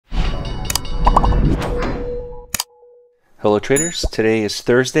Hello traders, today is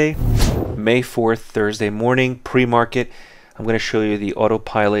Thursday, May 4th, Thursday morning, pre-market. I'm going to show you the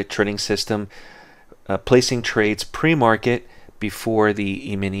AutoPilot trading system, placing trades pre-market before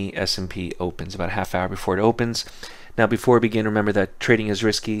the E-mini S&P opens, about a half hour before it opens. Now before we begin, remember that trading is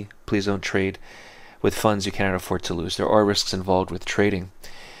risky. Please don't trade with funds you cannot afford to lose. There are risks involved with trading.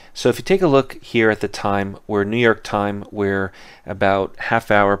 So if you take a look here at the time, we're New York time, we're about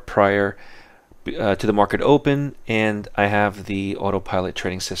half hour prior to the market open, and I have the AutoPilot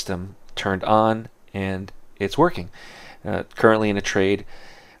trading system turned on and it's working. Currently in a trade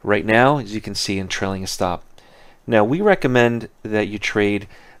right now, as you can see, in trailing a stop. Now we recommend that you trade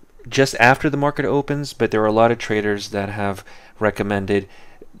just after the market opens, but there are a lot of traders that have recommended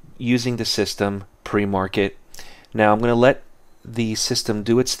using the system pre-market. Now I'm going to let the system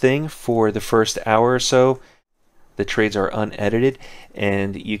do its thing for the first hour or so. The trades are unedited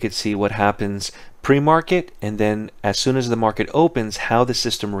and you can see what happens pre-market, and then as soon as the market opens, how the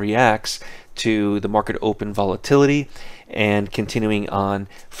system reacts to the market open volatility and continuing on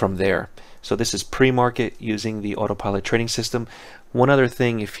from there. So this is pre-market using the AutoPilot trading system. One other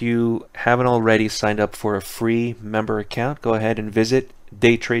thing, if you haven't already signed up for a free member account, go ahead and visit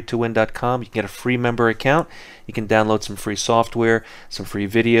DayTradeToWin.com. You can get a free member account. You can download some free software, some free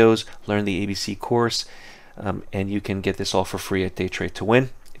videos, learn the ABC course, and you can get this all for free at DayTradeToWin.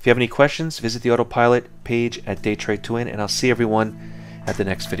 If you have any questions, visit the AutoPilot page at DayTradeToWin, and I'll see everyone at the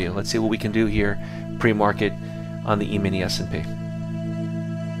next video. Let's see what we can do here pre-market on the E-mini S&P.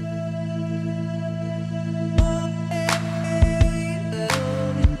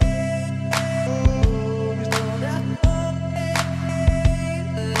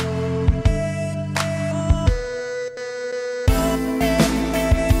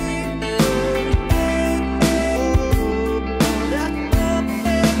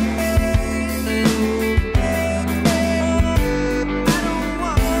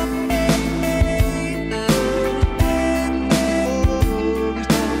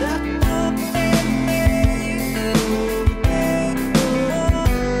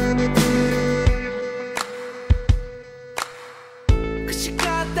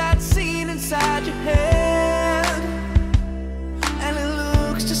 Inside your head, and it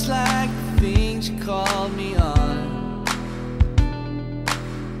looks just like the things you called me on.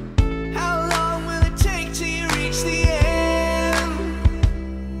 How long will it take till you reach the end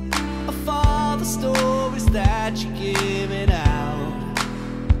of all the stories that you're giving out,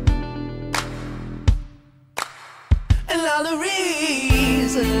 and all the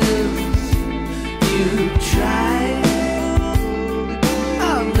reasons you tried?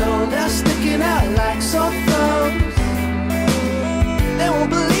 Sticking out like sore thumbs. They won't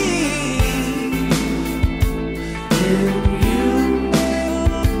believe in you,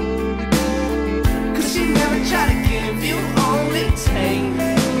 'cause you never try to give, you only take.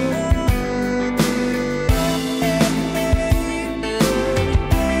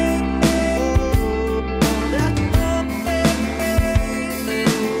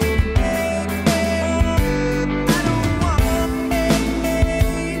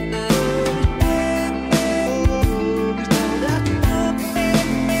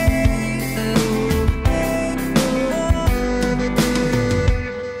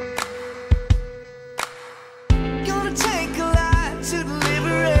 Take a lot to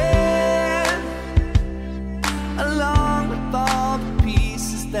deliver it, along with all the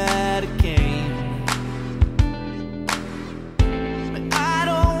pieces that it came. But I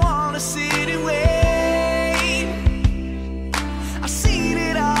don't want to sit and wait. I've seen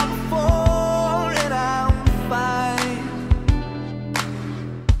it all before and I'm fine.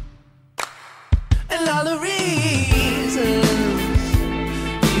 And all the reasons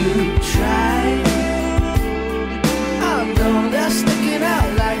you tried, they're sticking out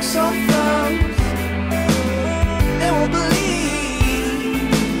like sore thumbs. They won't believe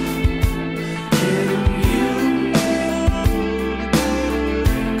in you,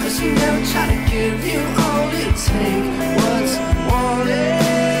 'cause you never try to give, you only take what's wanted.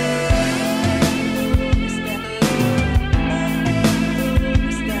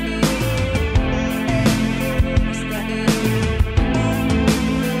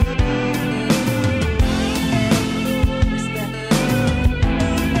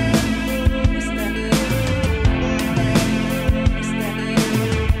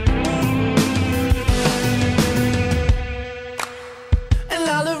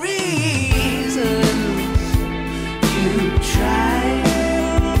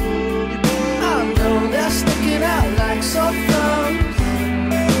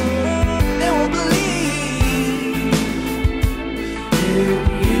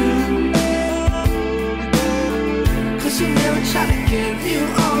 you gotta give, you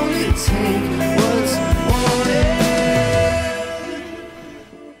only take what's wanted.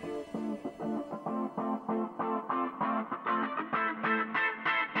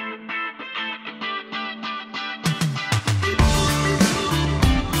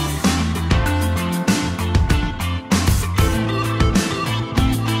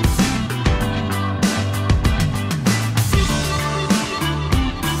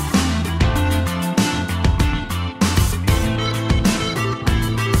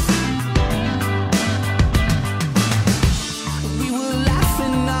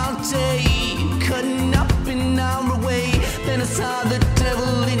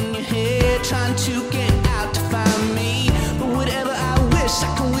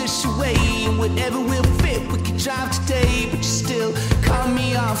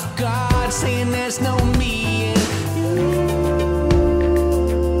 God, saying there's no me in you.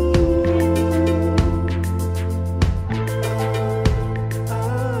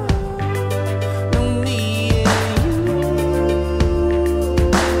 No me in you.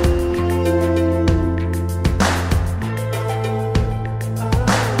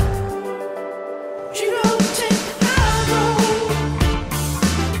 You don't take Algo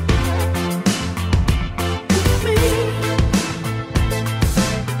with me.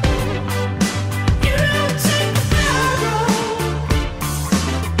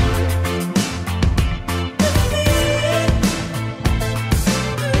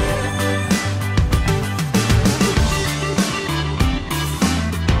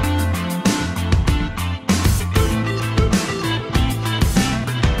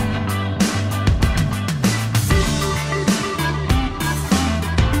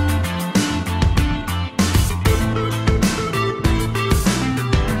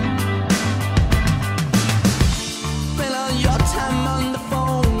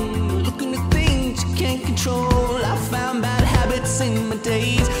 I found bad habits in my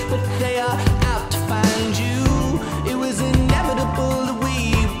days, but they are out to find you. It was inevitable that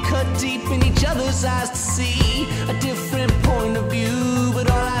we cut deep in each other's eyes to see a different point of view, but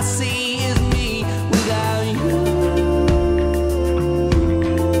all I see is me without you.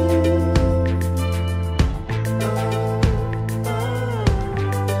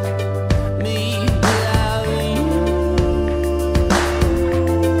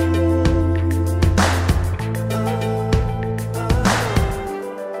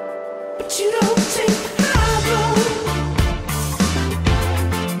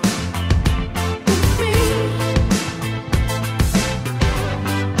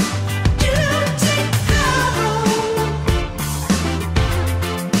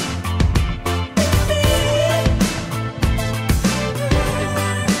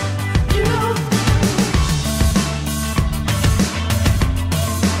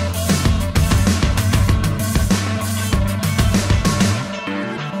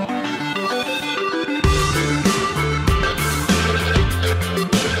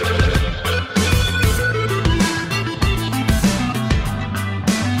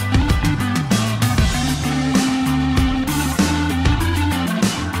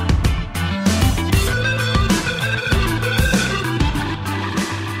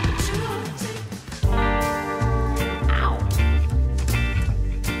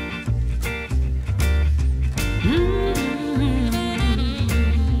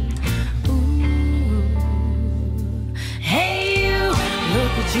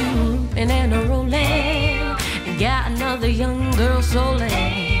 And a rolling, got another young girl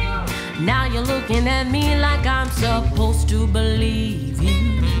soling. Now you're looking at me like I'm supposed to believe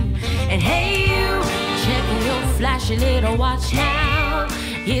you. And hey you, checking your flashy little watch now.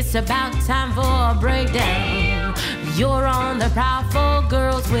 It's about time for a breakdown. You're on the prowl for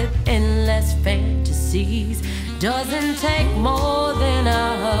girls with endless fantasies. Doesn't take more than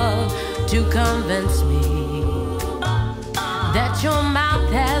a hug to convince me that your mouth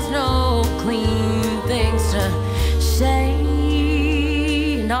has no clean things to say.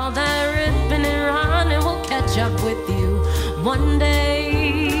 And all that ripping and running will catch up with you one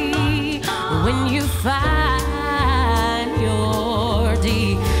day when you find your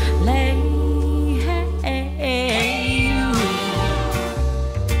delay.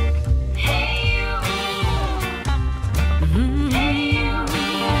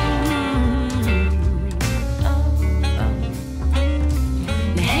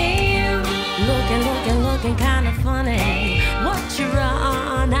 Looking kind of funny. What, you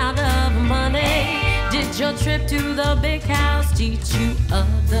run out of money? Did your trip to the big house teach you of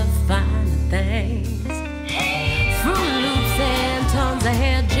the finer things? Fruit Loops and tons of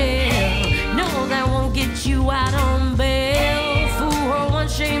hair gel. No, that won't get you out on bail. Fool her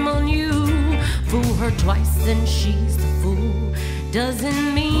once, shame on you. Fool her her twice, then she's the fool.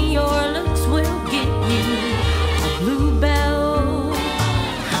 Doesn't mean your looks will get you a bluebell.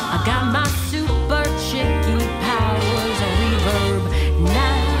 I got my super chicky powers on reverb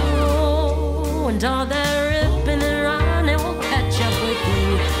now, and all that ripping and running will catch up with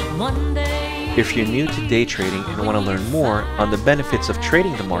you one day. If you're new to day trading and want to learn more on the benefits of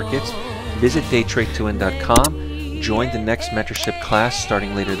trading the markets, visit DayTradeToWin.com, join the next mentorship class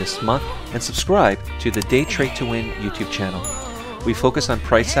starting later this month, and subscribe to the Day Trade to Win YouTube channel. We focus on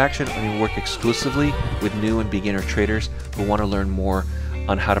price action and we work exclusively with new and beginner traders who want to learn more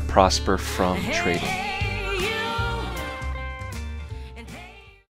on how to prosper from trading.